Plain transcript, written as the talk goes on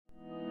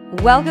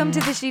Welcome to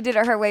the She Did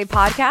It Her Way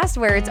podcast,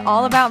 where it's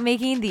all about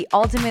making the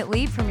ultimate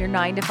leap from your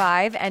 9 to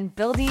 5 and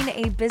building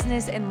a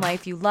business and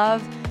life you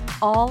love,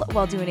 all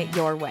while doing it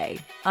your way.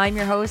 I'm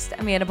your host,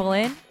 Amanda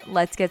Boleyn.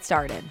 Let's get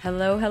started.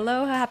 Hello.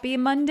 Happy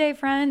Monday,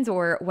 friends,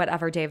 or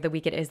whatever day of the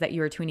week it is that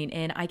you are tuning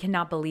in. I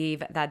cannot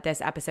believe that this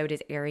episode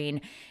is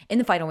airing in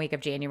the final week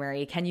of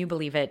January. Can you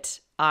believe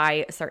it?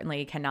 I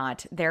certainly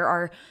cannot. There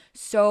are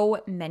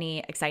so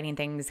many exciting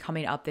things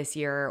coming up this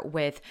year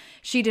with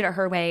She Did It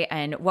Her Way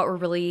and what we're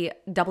really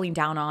doubling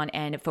down on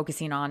and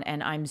focusing on.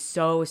 And I'm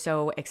so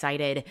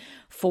excited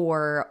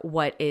for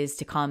what is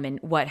to come and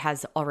what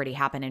has already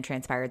happened and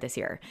transpired this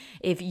year.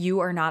 If you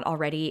are not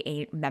already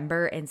a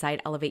member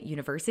inside Elevate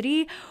University,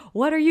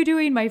 what are you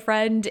doing, my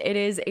friend? It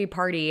is a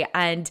party.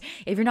 And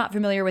if you're not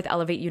familiar with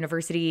Elevate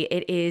University,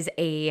 it is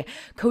a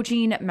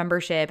coaching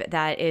membership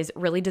that is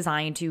really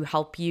designed to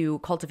help you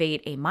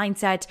cultivate a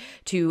mindset,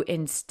 to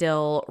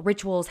instill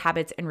rituals,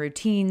 habits, and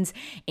routines,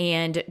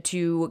 and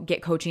to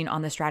get coaching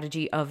on the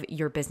strategy of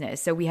your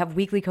business. So we have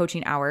weekly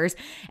coaching hours,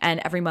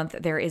 and every month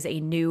there is a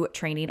new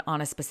training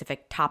on a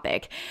specific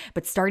topic.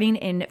 But starting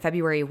in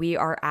February, we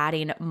are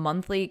adding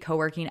monthly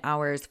co-working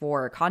hours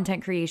for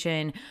content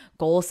creation,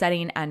 goal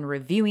setting and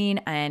reviewing,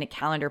 and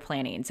calendar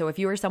planning. So if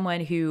you are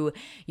someone who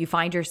you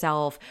find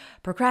yourself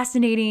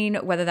procrastinating,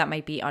 whether that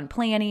might be on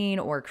planning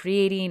or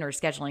creating or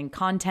scheduling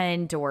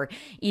content, or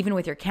even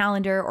with your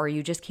calendar, or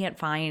you just can't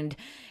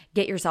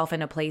get yourself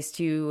in a place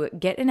to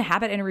get in a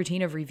habit and a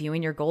routine of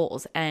reviewing your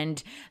goals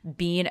and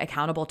being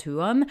accountable to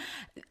them,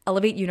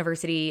 Elevate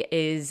University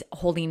is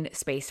holding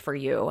space for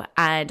you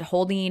and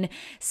holding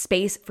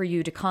space for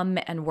you to come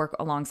and work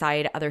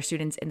alongside other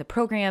students in the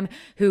program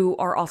who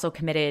are also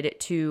committed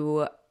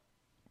to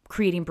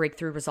creating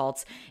breakthrough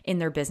results in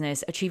their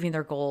business, achieving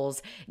their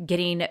goals,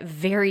 getting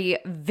very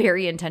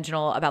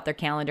intentional about their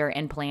calendar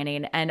and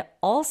planning, and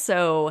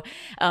also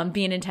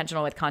being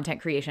intentional with content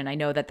creation. I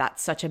know that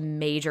that's such a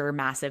major,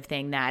 massive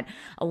thing that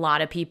a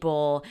lot of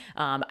people,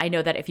 I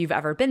know that if you've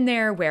ever been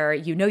there where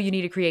you know you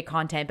need to create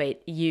content,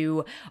 but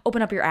you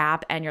open up your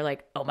app and you're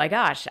like, oh my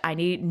gosh, I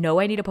need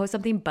to post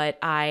something, but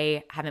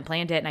I haven't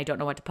planned it and I don't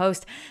know what to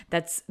post.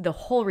 That's the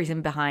whole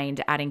reason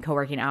behind adding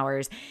co-working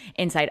hours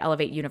inside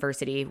Elevate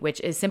University,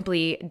 which is simply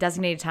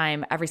designated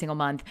time every single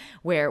month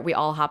where we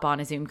all hop on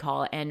a Zoom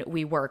call and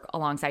we work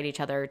alongside each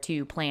other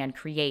to plan,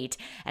 create,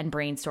 and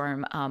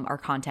brainstorm our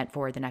content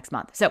for the next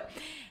month. So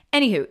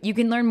anywho, you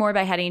can learn more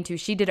by heading to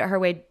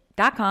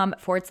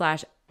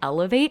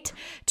shediditherway.com/elevate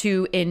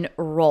to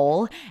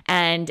enroll.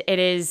 And it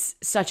is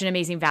such an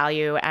amazing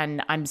value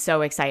and I'm so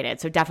excited.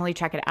 So definitely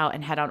check it out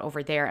and head on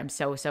over there. I'm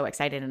so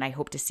excited and I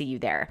hope to see you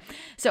there.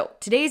 So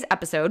today's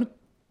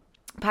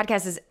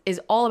podcast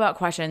is all about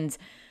questions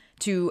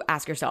to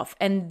ask yourself.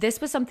 And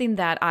this was something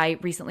that I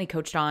recently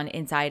coached on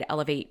inside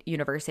Elevate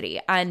University.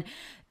 And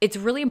it's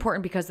really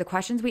important because the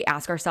questions we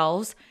ask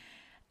ourselves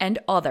and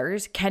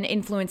others can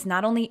influence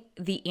not only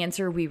the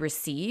answer we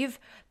receive,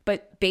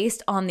 but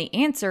based on the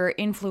answer,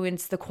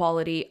 influence the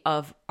quality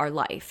of our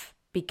life.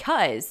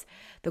 Because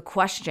the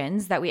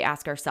questions that we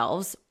ask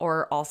ourselves,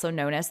 or also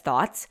known as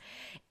thoughts,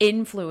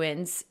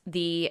 influence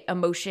the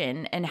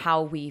emotion and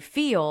how we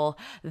feel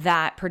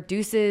that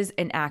produces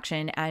an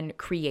action and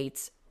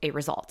creates a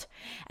result.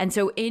 And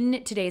so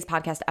in today's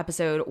podcast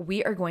episode,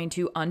 we are going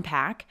to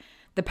unpack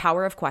the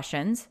power of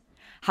questions,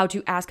 how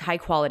to ask high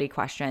quality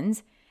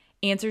questions,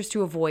 answers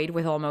to avoid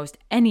with almost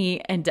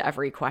any and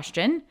every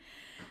question,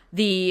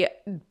 the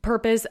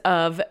purpose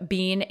of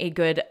being a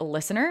good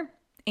listener,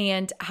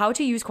 and how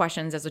to use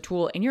questions as a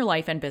tool in your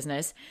life and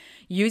business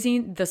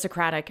using the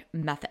Socratic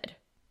method.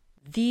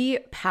 The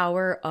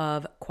power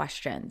of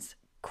questions.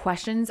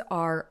 Questions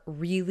are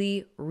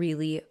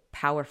really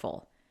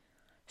powerful.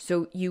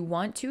 So you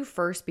want to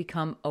first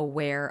become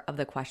aware of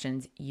the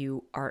questions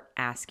you are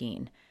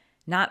asking,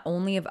 not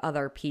only of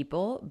other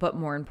people, but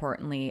more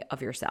importantly, of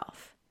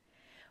yourself.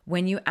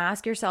 When you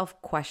ask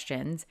yourself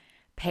questions,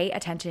 pay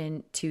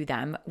attention to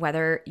them,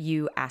 whether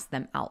you ask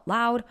them out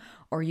loud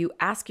or you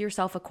ask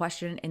yourself a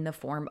question in the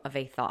form of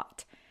a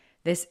thought.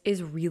 This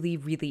is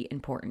really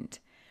important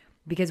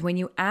because when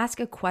you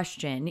ask a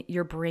question,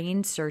 your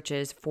brain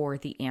searches for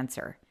the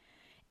answer.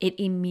 It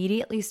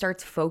immediately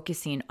starts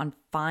focusing on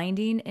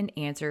finding an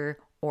answer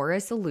or a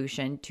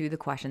solution to the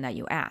question that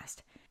you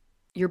asked.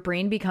 Your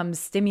brain becomes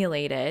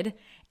stimulated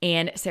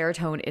and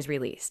serotonin is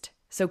released.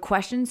 So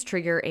questions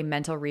trigger a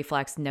mental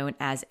reflex known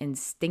as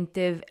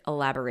instinctive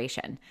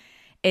elaboration.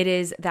 It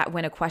is that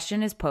when a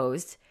question is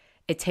posed,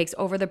 it takes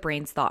over the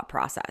brain's thought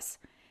process.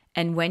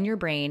 And when your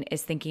brain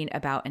is thinking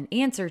about an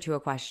answer to a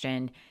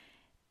question,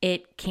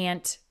 it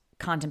can't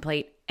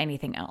contemplate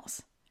anything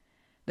else.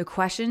 The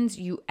questions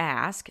you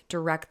ask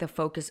direct the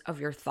focus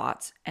of your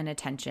thoughts and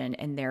attention,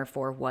 and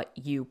therefore what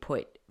you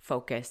put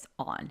focus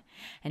on.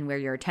 And where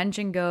your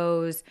attention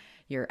goes,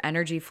 your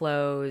energy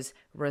flows,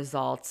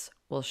 results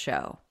will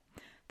show.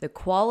 The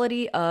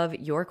quality of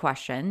your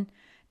question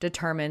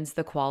determines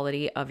the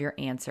quality of your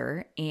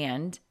answer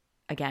and,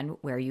 again,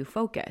 where you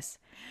focus.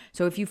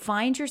 So if you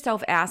find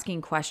yourself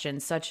asking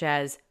questions such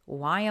as,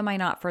 why am I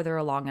not further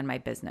along in my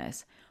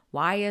business?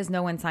 Why is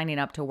no one signing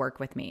up to work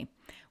with me?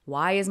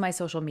 Why is my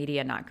social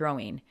media not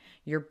growing?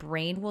 Your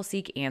brain will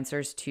seek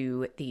answers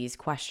to these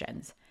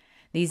questions.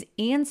 These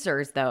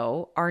answers,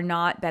 though, are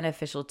not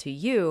beneficial to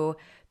you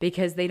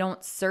because they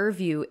don't serve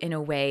you in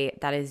a way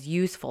that is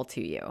useful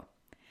to you.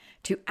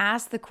 To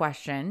ask the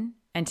question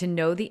and to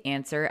know the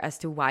answer as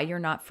to why you're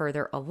not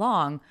further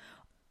along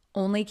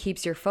only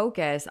keeps your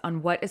focus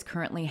on what is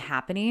currently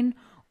happening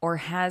or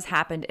has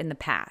happened in the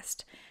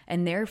past,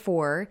 and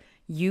therefore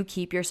you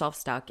keep yourself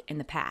stuck in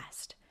the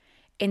past.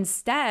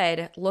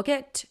 Instead, look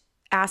at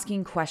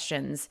asking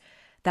questions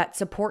that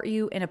support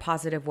you in a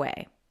positive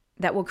way,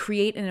 that will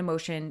create an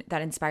emotion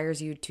that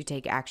inspires you to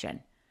take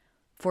action.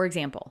 For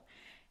example,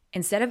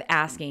 instead of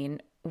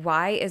asking,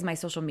 why is my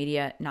social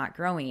media not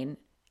growing?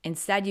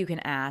 Instead, you can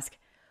ask,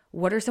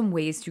 what are some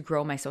ways to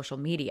grow my social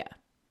media?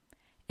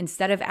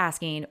 Instead of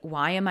asking,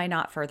 why am I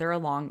not further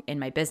along in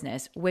my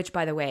business? Which,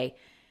 by the way,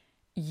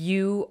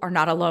 you are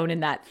not alone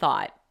in that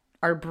thought.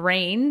 Our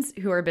brains,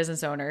 who are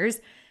business owners,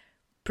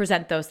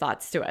 present those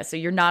thoughts to us. So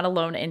you're not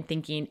alone in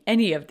thinking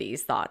any of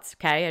these thoughts,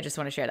 okay? I just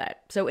want to share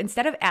that. So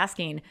instead of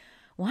asking,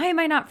 why am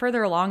I not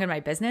further along in my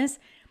business?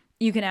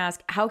 You can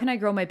ask, how can I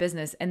grow my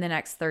business in the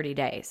next 30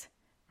 days,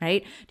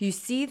 right? Do you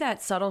see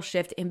that subtle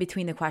shift in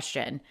between the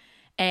question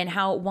and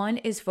how one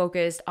is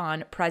focused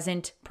on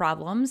present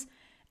problems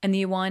and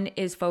the one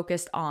is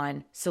focused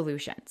on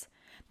solutions?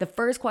 The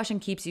first question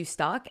keeps you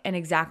stuck and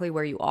exactly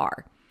where you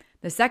are.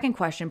 The second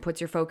question puts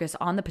your focus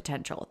on the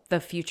potential, the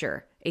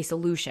future, a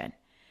solution.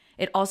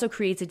 It also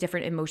creates a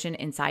different emotion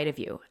inside of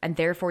you, and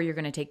therefore you're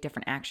going to take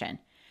different action.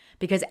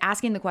 Because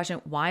asking the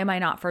question, why am I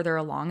not further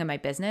along in my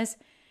business,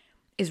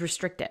 is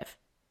restrictive.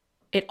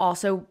 It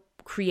also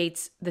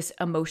creates this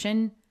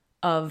emotion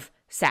of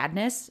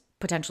sadness,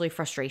 potentially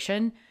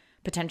frustration,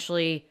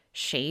 potentially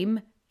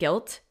shame,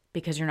 guilt,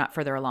 because you're not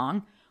further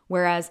along.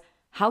 Whereas,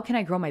 how can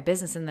I grow my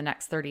business in the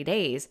next 30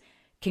 days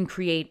can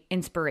create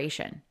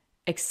inspiration,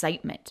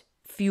 excitement,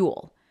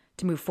 fuel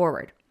to move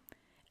forward.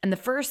 And the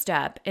first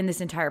step in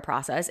this entire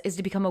process is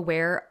to become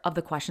aware of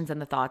the questions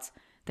and the thoughts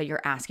that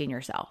you're asking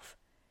yourself.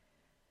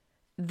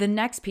 The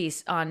next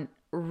piece on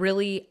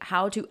really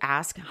how to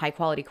ask high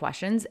quality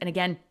questions, and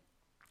again,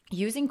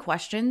 using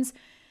questions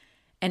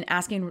and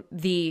asking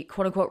the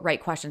quote unquote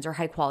right questions or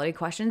high quality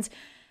questions,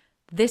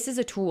 this is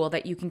a tool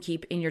that you can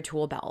keep in your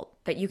tool belt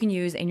that you can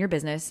use in your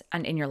business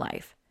and in your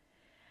life.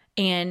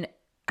 And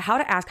how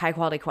to ask high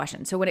quality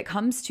questions. So when it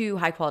comes to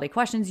high quality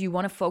questions, you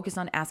want to focus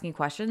on asking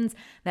questions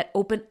that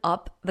open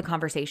up the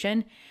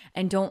conversation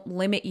and don't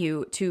limit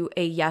you to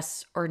a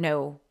yes or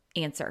no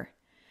answer.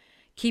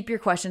 Keep your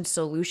questions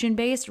solution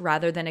based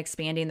rather than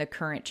expanding the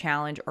current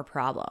challenge or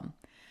problem.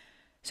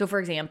 So for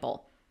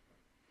example,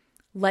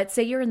 let's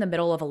say you're in the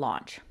middle of a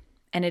launch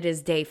and it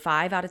is day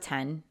 5 out of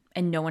 10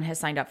 and no one has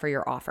signed up for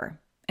your offer.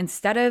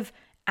 Instead of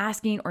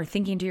asking or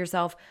thinking to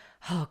yourself,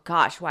 oh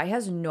gosh, why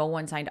has no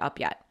one signed up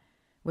yet?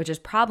 Which is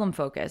problem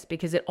focused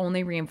because it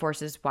only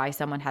reinforces why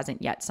someone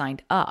hasn't yet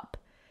signed up.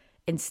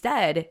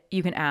 Instead,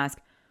 you can ask,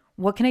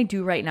 what can I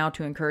do right now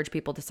to encourage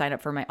people to sign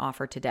up for my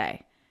offer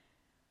today?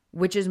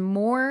 Which is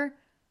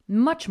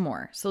much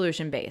more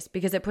solution based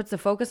because it puts the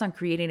focus on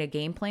creating a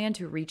game plan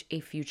to reach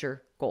a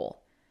future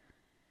goal.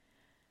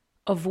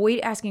 Avoid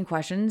asking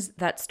questions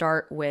that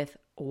start with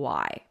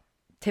why.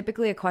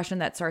 Typically, a question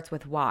that starts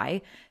with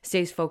why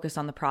stays focused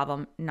on the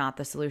problem, not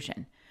the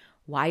solution.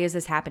 Why is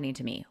this happening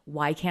to me?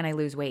 Why can't I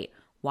lose weight?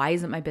 Why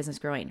isn't my business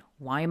growing?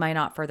 Why am I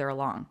not further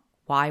along?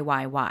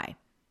 Why?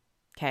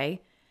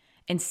 Okay?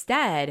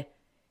 Instead,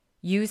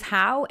 use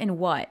how and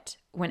what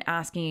when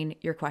asking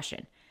your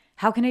question.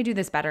 How can I do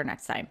this better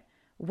next time?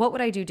 What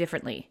would I do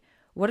differently?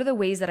 What are the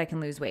ways that I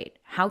can lose weight?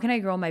 How can I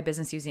grow my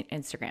business using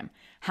Instagram?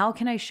 How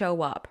can I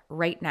show up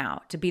right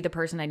now to be the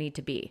person I need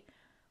to be?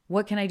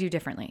 What can I do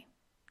differently?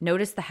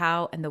 Notice the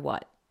how and the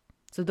what.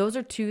 So those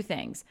are two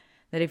things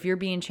that if you're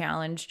being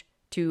challenged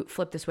to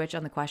flip the switch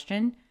on the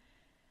question,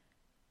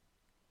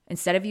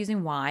 instead of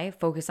using why,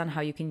 focus on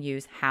how you can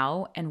use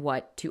how and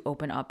what to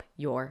open up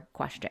your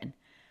question.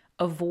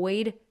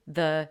 Avoid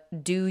the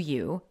do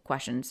you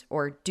questions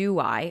or do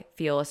I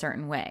feel a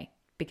certain way?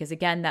 Because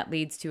again, that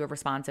leads to a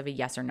response of a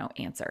yes or no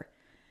answer.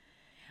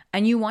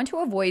 And you want to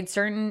avoid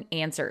certain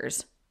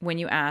answers when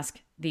you ask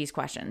these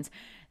questions.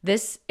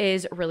 This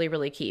is really,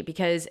 really key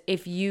because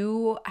if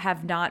you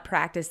have not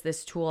practiced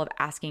this tool of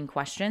asking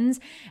questions,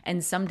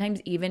 and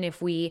sometimes even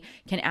if we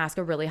can ask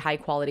a really high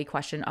quality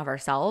question of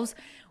ourselves,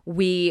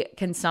 we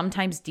can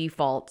sometimes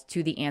default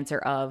to the answer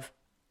of,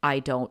 I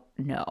don't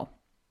know,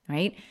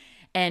 right?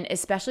 And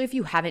especially if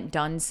you haven't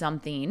done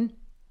something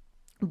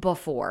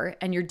before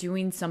and you're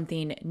doing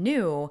something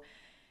new,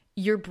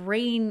 your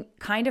brain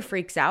kind of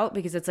freaks out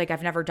because it's like,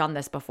 I've never done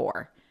this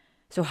before.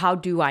 So how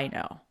do I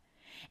know?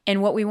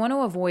 And what we want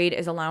to avoid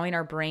is allowing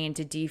our brain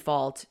to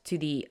default to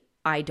the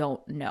I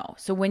don't know.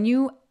 So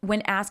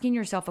when asking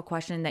yourself a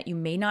question that you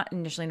may not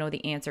initially know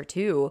the answer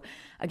to,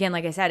 again,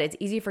 like I said, it's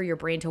easy for your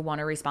brain to want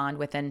to respond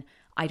with an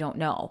I don't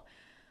know.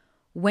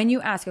 When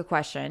you ask a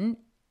question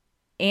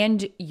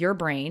and your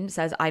brain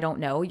says, I don't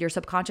know, your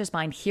subconscious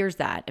mind hears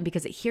that. And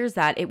because it hears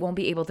that, it won't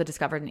be able to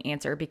discover an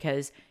answer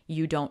because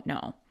you don't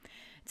know.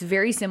 It's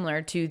very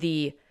similar to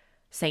the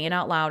saying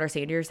out loud or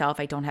saying to yourself,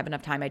 I don't have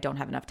enough time, I don't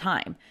have enough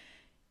time.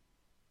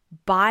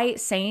 By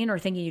saying or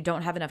thinking you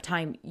don't have enough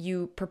time,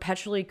 you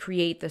perpetually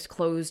create this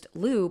closed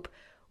loop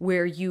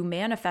where you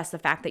manifest the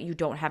fact that you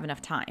don't have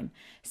enough time.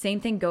 Same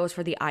thing goes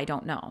for the I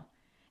don't know.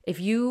 If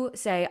you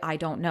say, I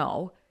don't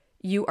know,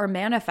 you are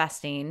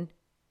manifesting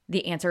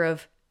the answer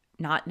of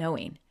not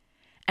knowing.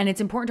 And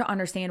it's important to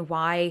understand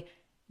why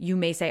you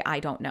may say, I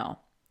don't know.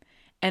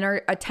 And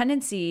a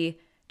tendency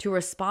to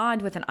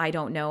respond with an I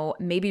don't know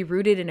may be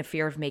rooted in a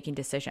fear of making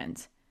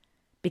decisions.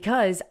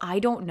 Because I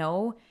don't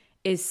know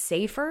is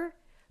safer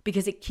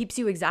because it keeps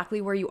you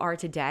exactly where you are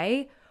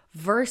today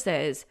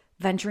versus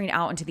venturing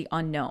out into the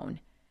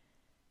unknown.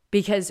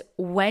 Because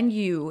when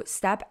you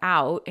step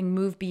out and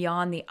move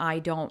beyond the I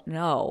don't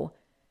know,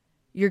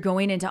 you're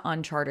going into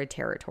uncharted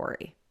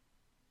territory.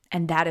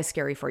 And that is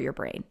scary for your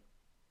brain.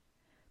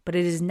 But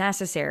it is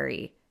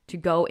necessary to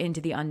go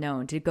into the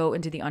unknown, to go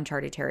into the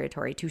uncharted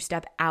territory, to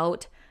step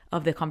out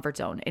of the comfort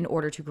zone in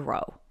order to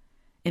grow,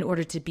 in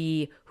order to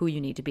be who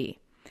you need to be.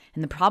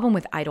 And the problem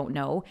with I don't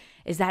know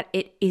is that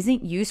it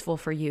isn't useful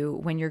for you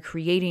when you're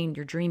creating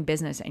your dream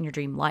business and your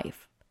dream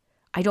life.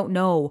 I don't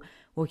know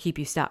will keep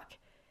you stuck.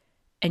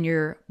 And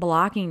you're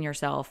blocking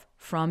yourself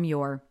from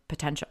your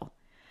potential.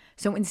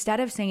 So instead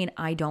of saying,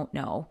 I don't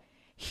know,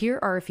 here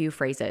are a few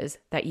phrases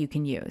that you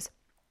can use.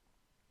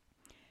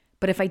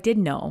 But if I did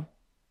know,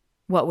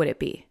 what would it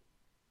be?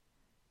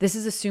 This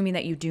is assuming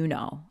that you do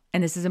know.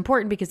 And this is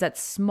important because that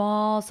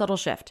small, subtle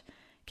shift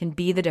can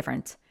be the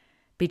difference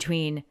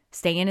between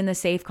staying in the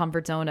safe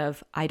comfort zone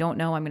of, I don't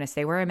know, I'm going to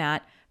stay where I'm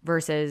at,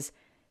 versus,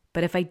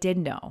 but if I did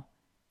know,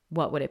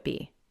 what would it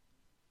be?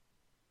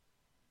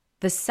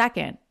 The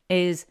second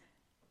is,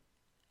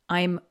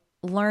 I'm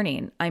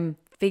learning, I'm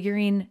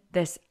figuring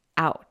this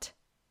out.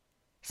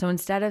 So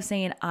instead of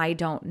saying, I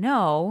don't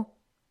know,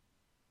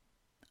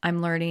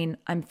 I'm learning,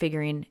 I'm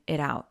figuring it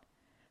out.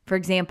 For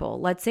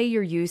example, let's say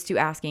you're used to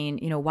asking,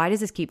 why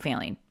does this keep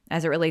failing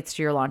as it relates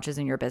to your launches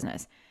in your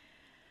business?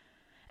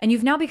 And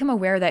you've now become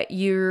aware that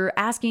you're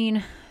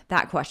asking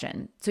that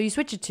question. So you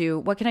switch it to,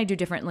 what can I do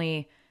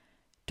differently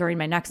during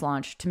my next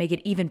launch to make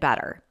it even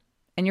better?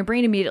 And your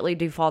brain immediately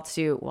defaults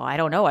to, well, I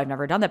don't know, I've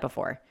never done that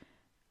before.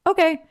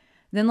 Okay,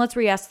 then let's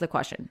re-ask the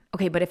question.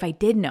 Okay, but if I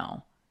did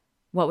know,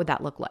 what would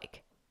that look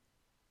like?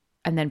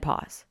 And then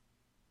pause.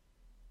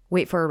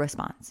 Wait for a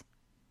response.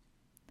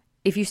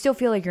 If you still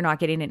feel like you're not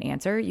getting an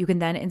answer, you can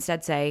then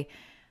instead say,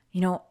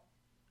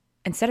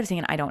 instead of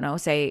saying, I don't know,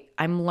 say,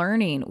 I'm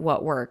learning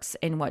what works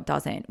and what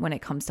doesn't when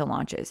it comes to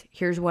launches.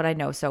 Here's what I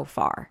know so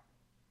far,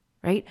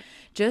 right?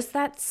 Just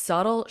that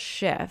subtle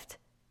shift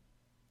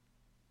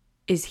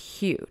is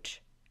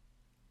huge.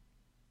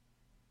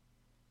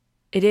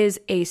 It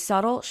is a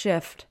subtle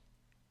shift,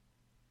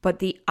 but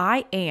the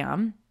I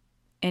am,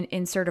 and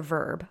insert a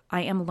verb,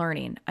 I am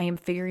learning, I am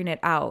figuring it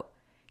out,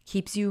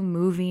 keeps you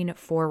moving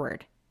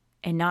forward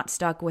and not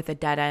stuck with a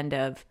dead end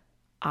of,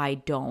 I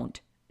don't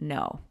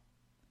know.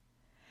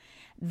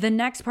 The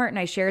next part, and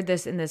I shared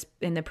this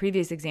in the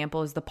previous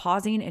example, is the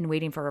pausing and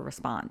waiting for a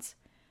response.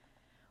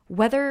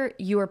 Whether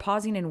you are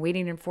pausing and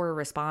waiting for a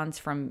response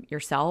from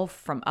yourself,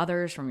 from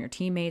others, from your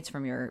teammates,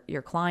 from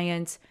your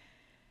clients,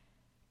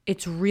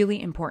 it's really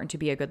important to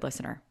be a good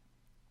listener.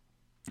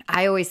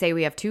 I always say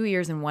we have 2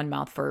 ears and 1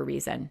 mouth for a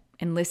reason,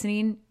 and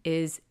listening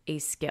is a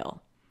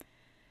skill.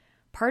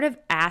 Part of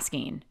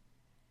asking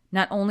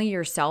not only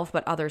yourself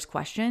but others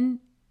questions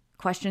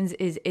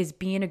is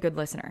being a good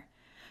listener.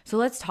 So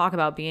let's talk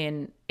about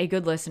being a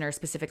good listener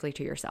specifically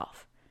to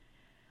yourself.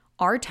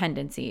 Our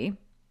tendency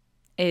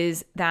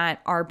is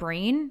that our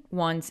brain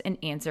wants an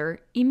answer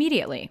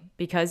immediately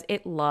because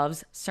it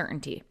loves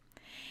certainty.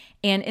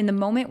 And in the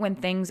moment when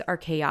things are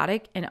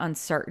chaotic and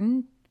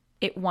uncertain,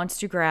 it wants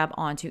to grab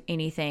onto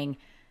anything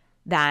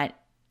that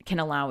can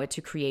allow it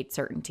to create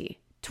certainty.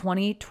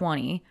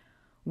 2020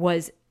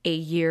 was a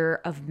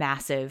year of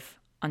massive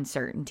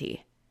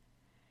uncertainty.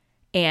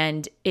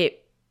 And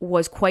it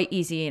was quite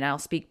easy, and I'll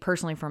speak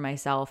personally for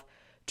myself,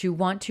 to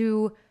want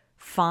to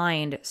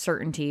find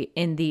certainty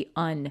in the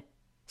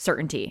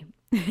uncertainty.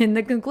 And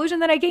the conclusion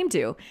that I came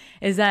to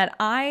is that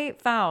I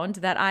found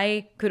that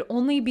I could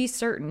only be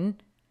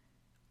certain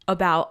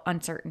about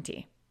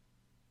uncertainty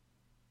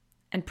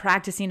and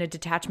practicing a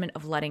detachment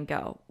of letting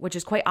go, which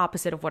is quite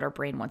opposite of what our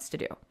brain wants to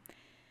do.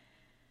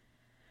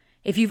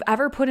 If you've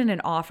ever put in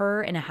an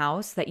offer in a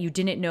house that you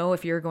didn't know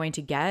if you're going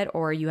to get,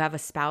 or you have a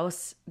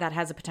spouse that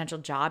has a potential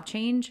job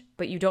change,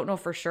 but you don't know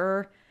for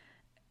sure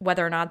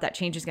whether or not that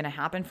change is going to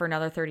happen for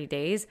another 30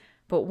 days,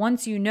 but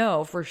once you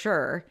know for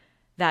sure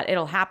that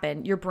it'll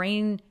happen, your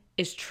brain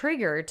is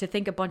triggered to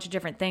think a bunch of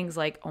different things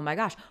like, oh my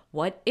gosh,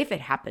 what if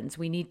it happens?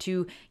 We need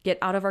to get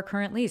out of our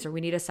current lease, or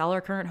we need to sell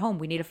our current home.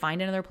 We need to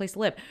find another place to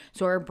live.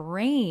 So our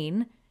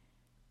brain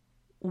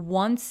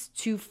wants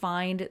to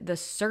find the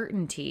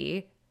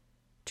certainty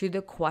to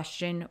the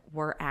question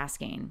we're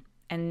asking.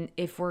 And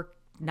if we're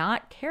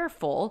not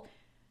careful,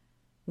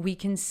 we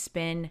can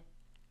spin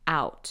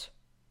out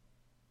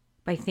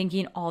by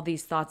thinking all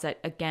these thoughts that,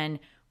 again,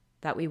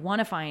 that we want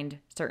to find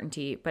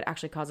certainty, but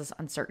actually cause us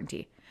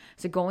uncertainty.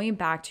 So going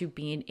back to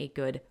being a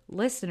good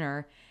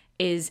listener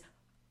is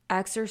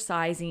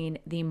exercising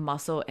the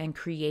muscle and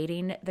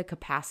creating the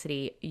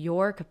capacity,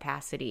 your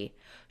capacity,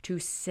 to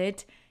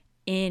sit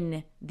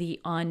in the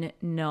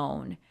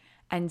unknown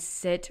and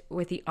sit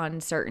with the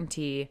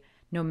uncertainty,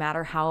 no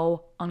matter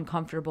how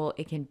uncomfortable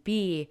it can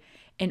be,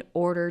 in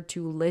order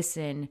to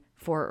listen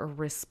for a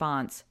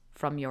response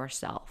from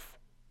yourself.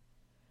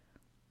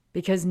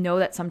 Because know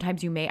that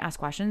sometimes you may ask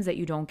questions that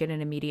you don't get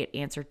an immediate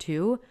answer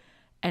to,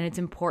 and it's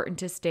important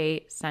to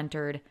stay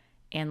centered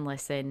and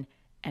listen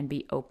and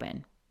be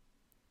open.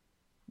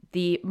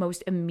 The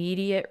most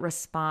immediate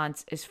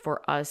response is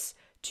for us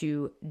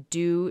to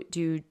do,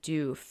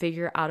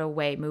 figure out a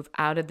way, move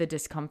out of the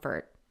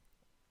discomfort.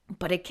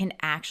 But it can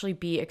actually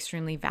be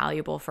extremely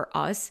valuable for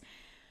us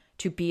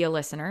to be a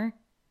listener,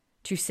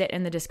 to sit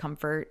in the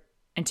discomfort,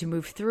 and to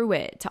move through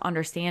it, to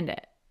understand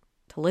it,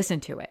 to listen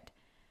to it,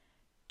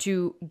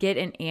 to get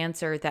an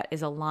answer that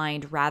is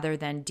aligned rather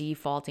than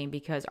defaulting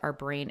because our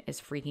brain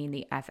is freaking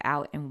the F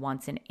out and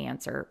wants an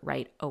answer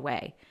right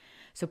away.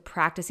 So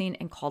practicing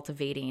and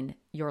cultivating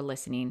your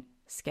listening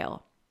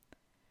skill.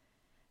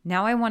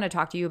 Now I want to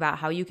talk to you about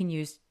how you can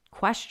use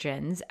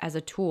questions as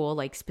a tool,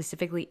 like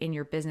specifically in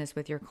your business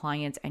with your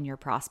clients and your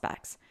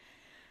prospects.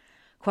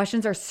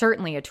 Questions are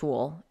certainly a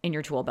tool in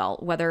your tool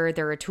belt, whether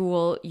they're a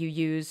tool you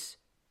use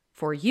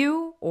for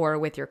you or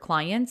with your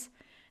clients.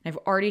 And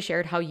I've already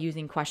shared how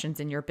using questions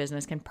in your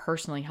business can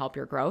personally help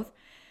your growth.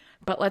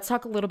 But let's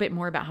talk a little bit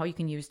more about how you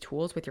can use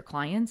tools with your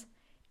clients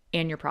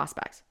and your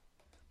prospects.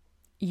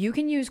 You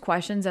can use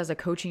questions as a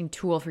coaching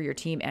tool for your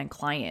team and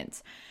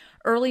clients.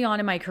 Early on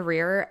in my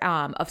career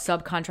of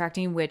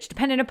subcontracting, which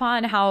depended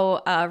upon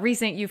how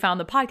recent you found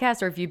the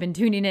podcast or if you've been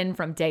tuning in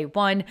from day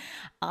one,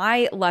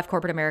 I left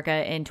corporate America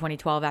in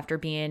 2012 after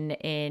being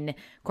in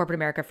corporate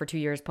America for 2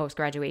 years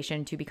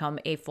post-graduation to become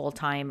a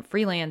full-time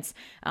freelance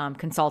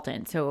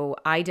consultant. So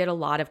I did a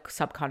lot of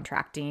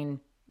subcontracting.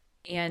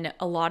 And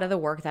a lot of the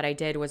work that I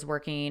did was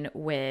working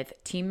with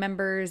team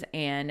members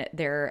and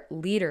their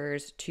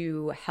leaders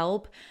to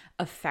help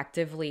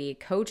effectively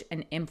coach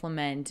and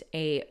implement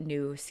a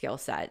new skill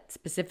set.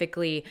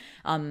 Specifically,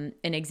 an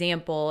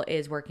example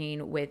is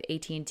working with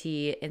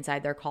AT&T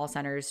inside their call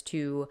centers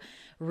to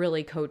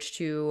really coach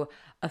to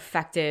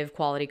effective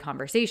quality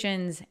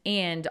conversations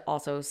and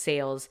also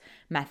sales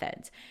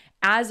methods.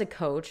 As a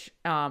coach,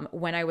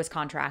 when I was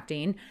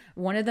contracting,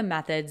 one of the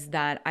methods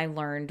that I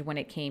learned when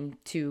it came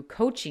to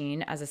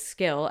coaching as a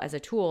skill, as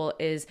a tool,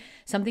 is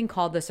something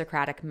called the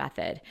Socratic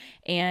method.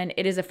 And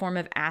it is a form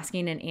of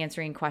asking and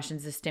answering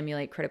questions to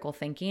stimulate critical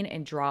thinking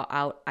and draw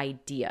out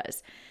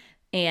ideas.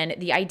 And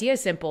the idea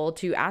is simple: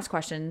 to ask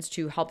questions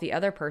to help the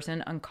other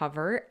person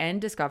uncover and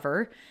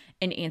discover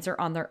an answer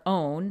on their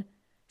own,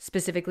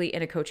 specifically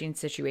in a coaching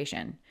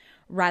situation.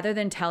 Rather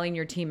than telling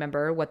your team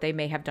member what they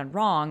may have done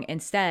wrong,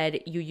 instead,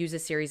 you use a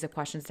series of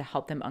questions to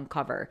help them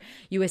uncover.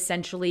 You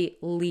essentially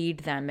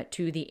lead them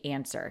to the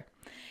answer.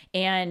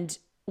 And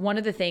one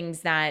of the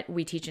things that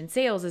we teach in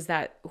sales is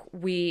that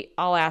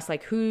I'll ask,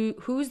 like,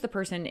 who's the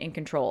person in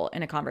control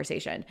in a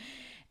conversation?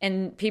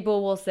 And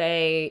people will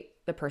say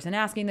the person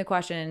asking the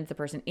questions, the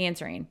person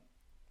answering.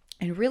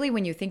 And really,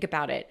 when you think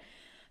about it,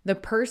 the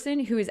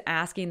person who is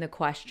asking the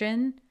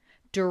question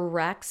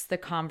directs the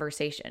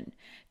conversation.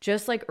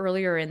 Just like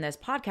earlier in this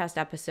podcast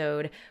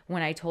episode,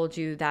 when I told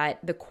you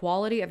that the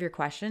quality of your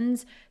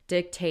questions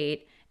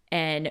dictate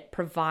and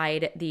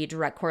provide the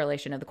direct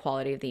correlation of the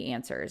quality of the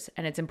answers.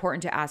 And it's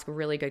important to ask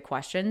really good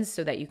questions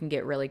so that you can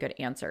get really good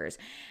answers.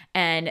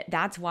 And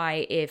that's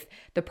why if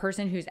the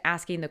person who's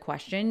asking the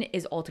question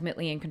is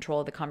ultimately in control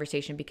of the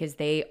conversation, because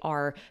they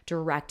are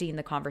directing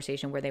the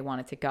conversation where they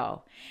want it to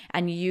go.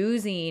 And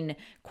using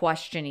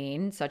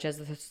questioning, such as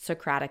the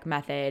Socratic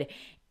method,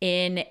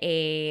 in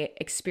a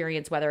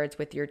experience, whether it's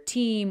with your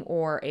team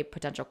or a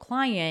potential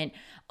client,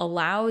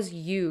 allows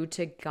you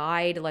to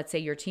guide, let's say,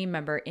 your team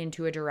member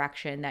into a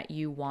direction that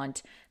you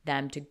want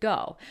them to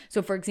go.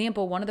 So for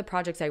example, one of the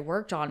projects I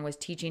worked on was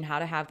teaching how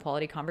to have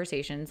quality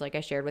conversations, like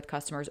I shared, with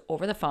customers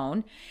over the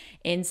phone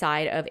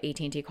inside of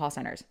AT&T call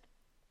centers.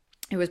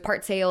 It was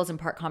part sales and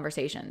part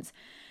conversations.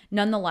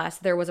 Nonetheless,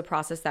 there was a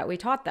process that we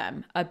taught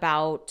them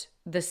about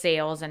the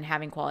sales and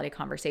having quality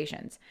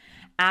conversations.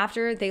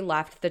 After they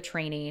left the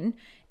training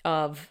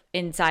of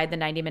inside the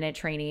 90-minute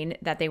training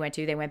that they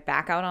went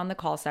back out on the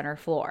call center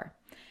floor.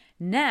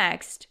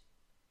 Next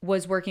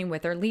was working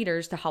with their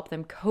leaders to help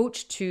them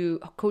coach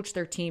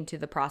their team to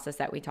the process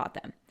that we taught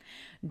them.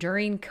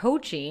 During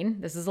coaching,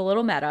 this is a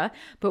little meta,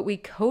 but we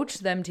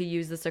coached them to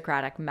use the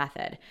Socratic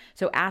method.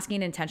 So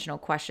asking intentional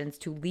questions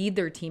to lead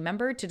their team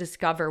member to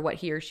discover what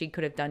he or she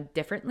could have done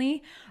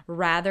differently,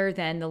 rather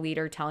than the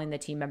leader telling the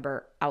team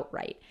member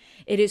outright.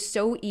 It is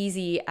so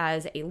easy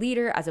as a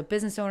leader, as a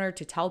business owner,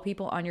 to tell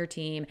people on your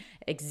team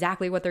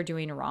exactly what they're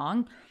doing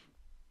wrong,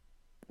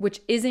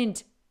 which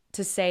isn't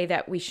to say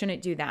that we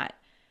shouldn't do that.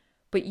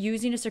 But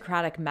using a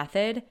Socratic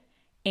method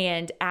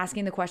And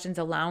asking the questions,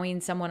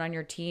 allowing someone on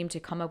your team to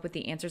come up with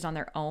the answers on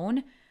their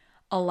own,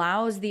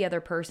 allows the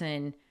other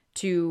person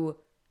to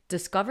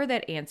discover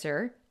that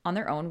answer on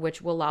their own,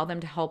 which will allow them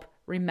to help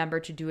remember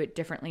to do it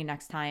differently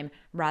next time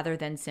rather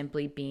than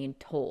simply being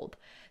told.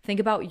 Think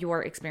about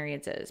your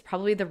experiences.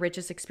 Probably the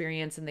richest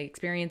experience and the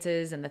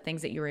experiences and the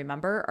things that you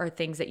remember are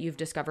things that you've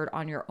discovered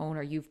on your own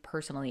or you've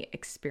personally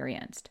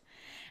experienced.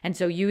 And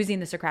so using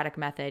the Socratic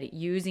method,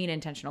 using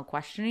intentional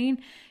questioning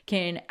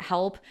can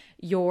help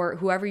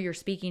whoever you're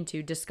speaking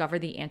to discover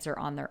the answer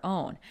on their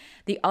own.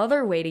 The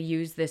other way to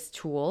use this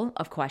tool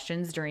of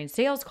questions during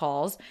sales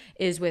calls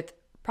is with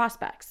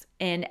prospects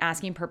and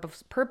asking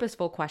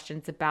purposeful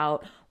questions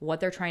about what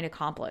they're trying to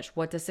accomplish.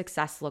 What does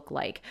success look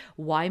like?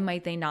 Why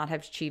might they not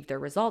have achieved their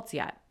results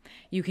yet?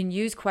 You can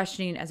use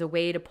questioning as a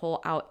way to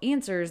pull out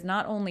answers,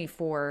 not only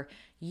for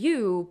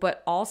you,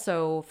 but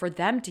also for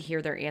them to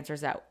hear their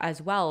answers out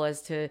as well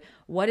as to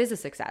what is a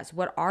success?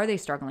 What are they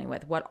struggling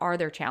with? What are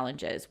their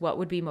challenges? What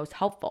would be most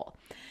helpful?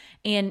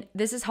 And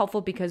this is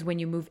helpful because when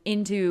you move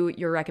into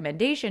your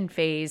recommendation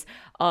phase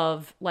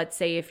of, let's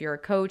say, if you're a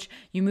coach,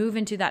 you move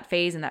into that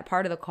phase and that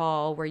part of the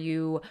call where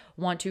you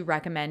want to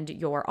recommend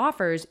your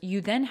offers,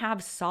 you then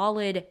have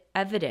solid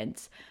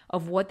evidence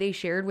of what they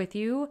shared with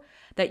you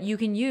that you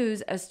can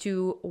use as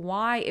to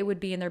why it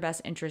would be in their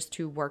best interest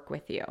to work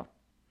with you.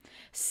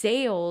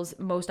 Sales,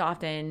 most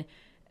often,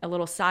 a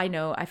little side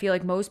note, I feel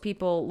like most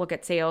people look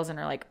at sales and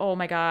are like, oh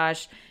my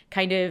gosh,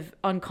 kind of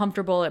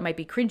uncomfortable. It might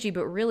be cringy,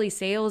 but really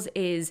sales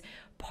is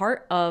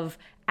part of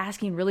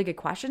asking really good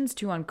questions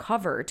to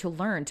uncover, to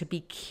learn, to be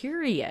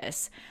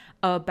curious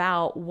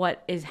about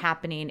what is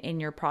happening in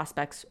your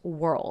prospect's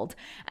world,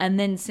 and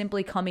then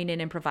simply coming in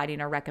and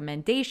providing a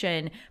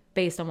recommendation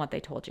based on what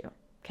they told you.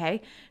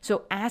 Okay.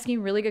 So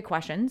asking really good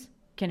questions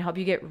can help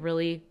you get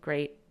really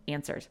great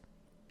answers.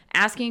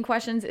 Asking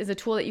questions is a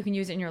tool that you can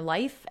use in your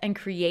life and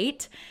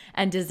create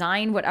and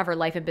design whatever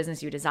life and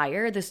business you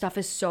desire. This stuff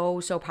is so,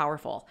 so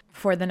powerful.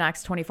 For the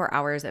next 24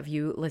 hours of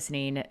you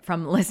listening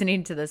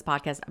to this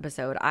podcast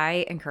episode,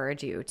 I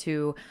encourage you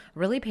to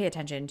really pay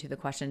attention to the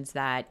questions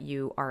that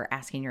you are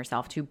asking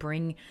yourself to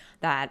bring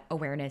that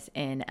awareness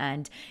in.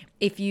 And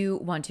if you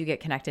want to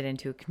get connected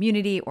into a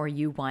community or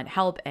you want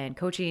help and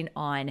coaching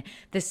on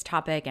this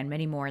topic and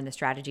many more in the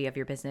strategy of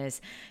your business,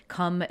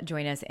 come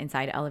join us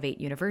inside Elevate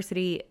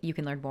University. You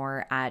can learn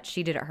more at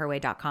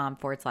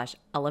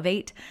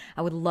sheditherway.com/elevate.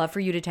 I would love for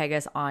you to tag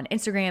us on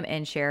Instagram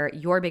and share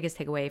your biggest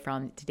takeaway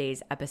from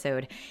today's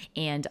episode.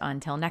 And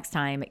until next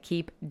time,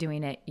 keep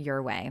doing it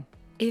your way.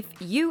 If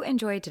you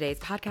enjoyed today's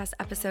podcast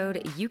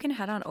episode, you can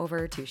head on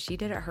over to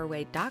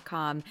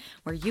sheditherway.com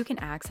where you can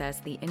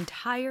access the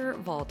entire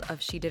vault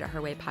of She Did It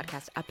Her Way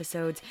podcast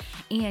episodes.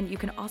 And you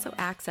can also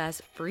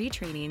access free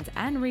trainings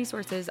and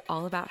resources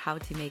all about how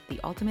to make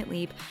the ultimate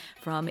leap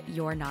from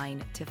your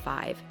 9 to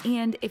 5.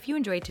 And if you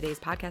enjoyed today's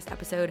podcast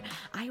episode,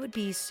 I would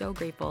be so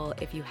grateful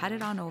if you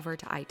headed on over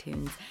to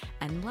iTunes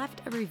and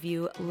left a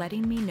review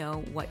letting me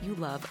know what you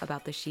love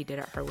about the She Did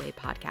It Her Way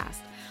podcast.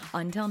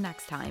 Until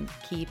next time,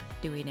 keep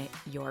doing it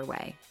your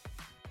way.